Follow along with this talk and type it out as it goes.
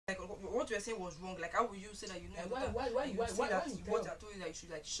you were saying was wrong. Like, how will you say that you know? Why what I told you that you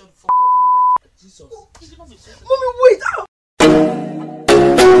should like shut the fuck up, and I'm like, Jesus. Mommy, wait.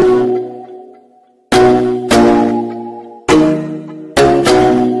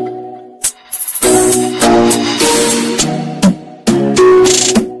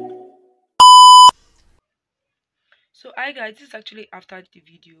 So hi guys, this is actually after the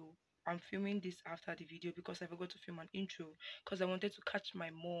video. I'm filming this after the video because I forgot to film an intro because I wanted to catch my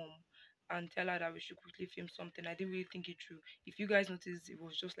mom and tell her that we should quickly film something. I didn't really think it through. If you guys noticed, it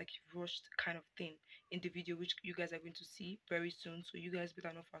was just like a rushed kind of thing in the video, which you guys are going to see very soon. So you guys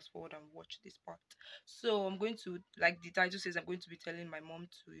better not fast forward and watch this part. So I'm going to, like the title says, I'm going to be telling my mom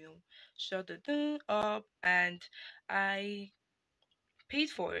to, shut the thing up, and I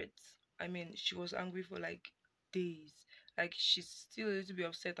paid for it. I mean, she was angry for like days. Like, she's still a little bit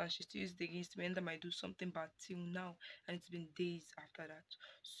upset and she still is against me, and I might do something bad till now, and it's been days after that.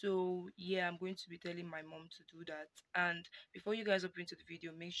 So yeah, I'm going to be telling my mom to do that. And before you guys hop into the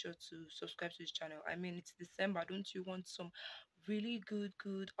video, make sure to subscribe to this channel. I mean, it's December. Don't you want some really good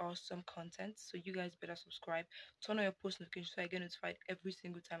awesome content? So you guys better subscribe, turn on your post notifications so I get notified every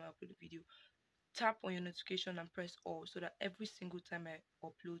single time I upload a video. Tap on your notification and press all so that every single time I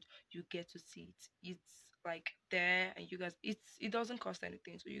upload you get to see it. It's like there, and you guys, it doesn't cost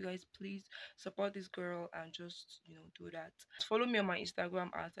anything, so you guys please support this girl and just do that. Follow me on my Instagram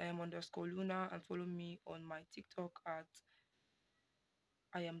at IAM_Luna, and follow me on my TikTok at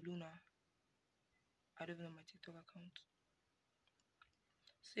IAMLuna. I don't know my TikTok account.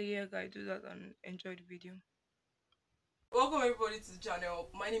 So yeah guys, do that and enjoy the video. Welcome everybody to the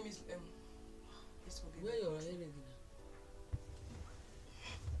channel. My name is Where your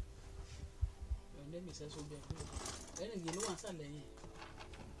name is SOB. You know what's happening.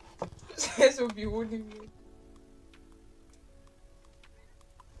 SOB holding me.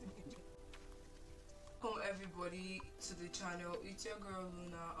 Welcome everybody to the channel. It's your girl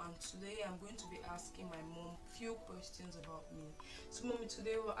Luna, and today I'm going to be asking my mom few questions about me. So mommy,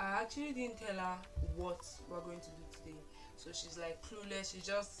 today I actually didn't tell her what we're going to do today. So she's like clueless. She's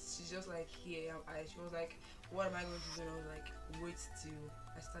just like here. She was like, what am I going to do? And I was like, wait till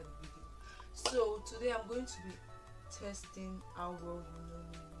I start the video. So today I'm going to be testing how well you know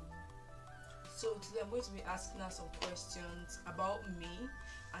me. So today I'm going to be asking her some questions about me,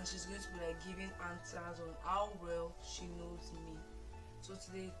 and she's going to be like giving answers on how well she knows me. So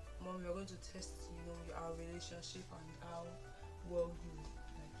today, mom, we're going to test our relationship and how well you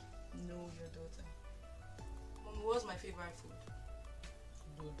like know your daughter. What's my favorite food?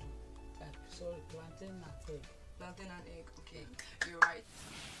 Dodo. Sorry, plantain and egg. Plantain and egg. Okay, you're right.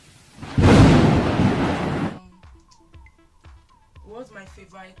 What's my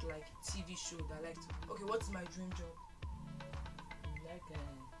favorite like TV show that I like to? Okay, what's my dream job? You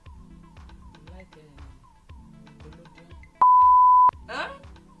like Nickelodeon? Huh?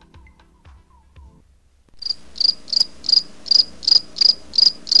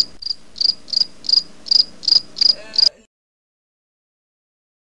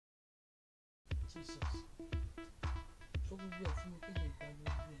 Jesus. So we will see me again.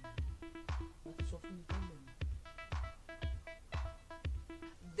 But so for me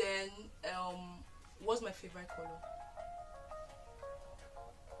then what's my favorite color?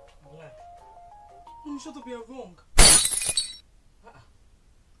 Black. Shut up, you're wrong.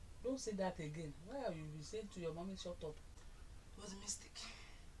 Don't say that again. Why are you saying to your mommy shut up? It was a mistake.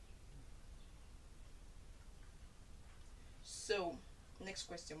 So next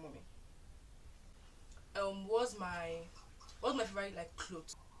question, mommy. What's my favorite like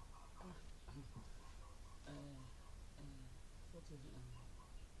clothes? What is it?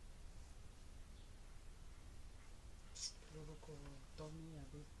 Tommy, a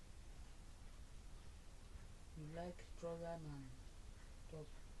bit. You like trouser and top,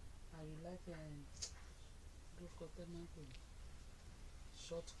 and you like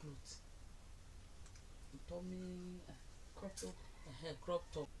short clothes. Tommy, crop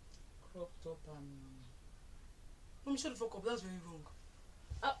top, and. Mommy, shut the fuck up. That's very wrong.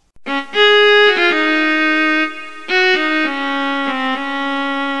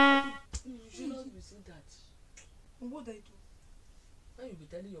 You should not be saying that. What did I do? Why you be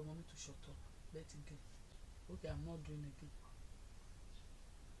telling your mommy to shut up? Let it go. Okay, I'm not doing it again.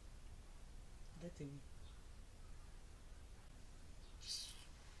 Let it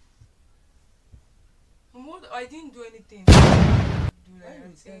away. What? I didn't do anything.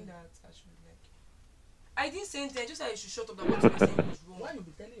 I'm saying that I should like. I didn't say anything. I just said you should shut up. That what you were saying was wrong. Why you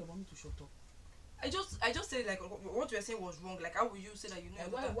be telling your mommy to shut up? I just said like what you were saying was wrong. Like, how will you say that you know?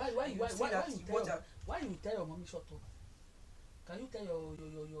 Why you tell your mommy shut up? Can you tell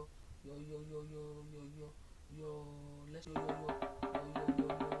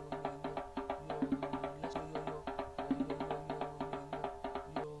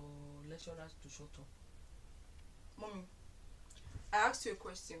lecturers to shut up. Mommy, I asked you a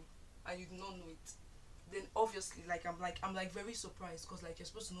question and you did not know it. Then obviously, I'm very surprised because like you're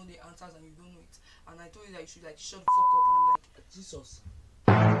supposed to know the answers and you don't know it. And I told you that you should like shut the fuck up, and I'm like, Jesus.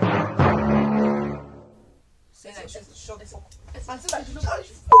 saying I should shut the fuck up. Until I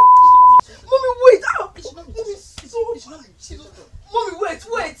Mommy, wait! Ah! Mommy, Mommy,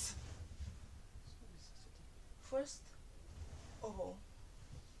 wait! First, oh,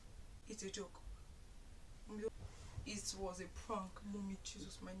 it's a joke. It was a prank, Mommy.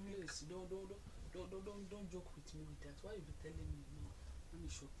 Jesus, my neck. please, don't joke with me with that. Why you be telling me no? Let me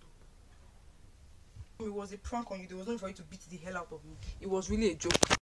shut up. It was a prank on you. There was no for you to beat the hell out of me. It was really a joke.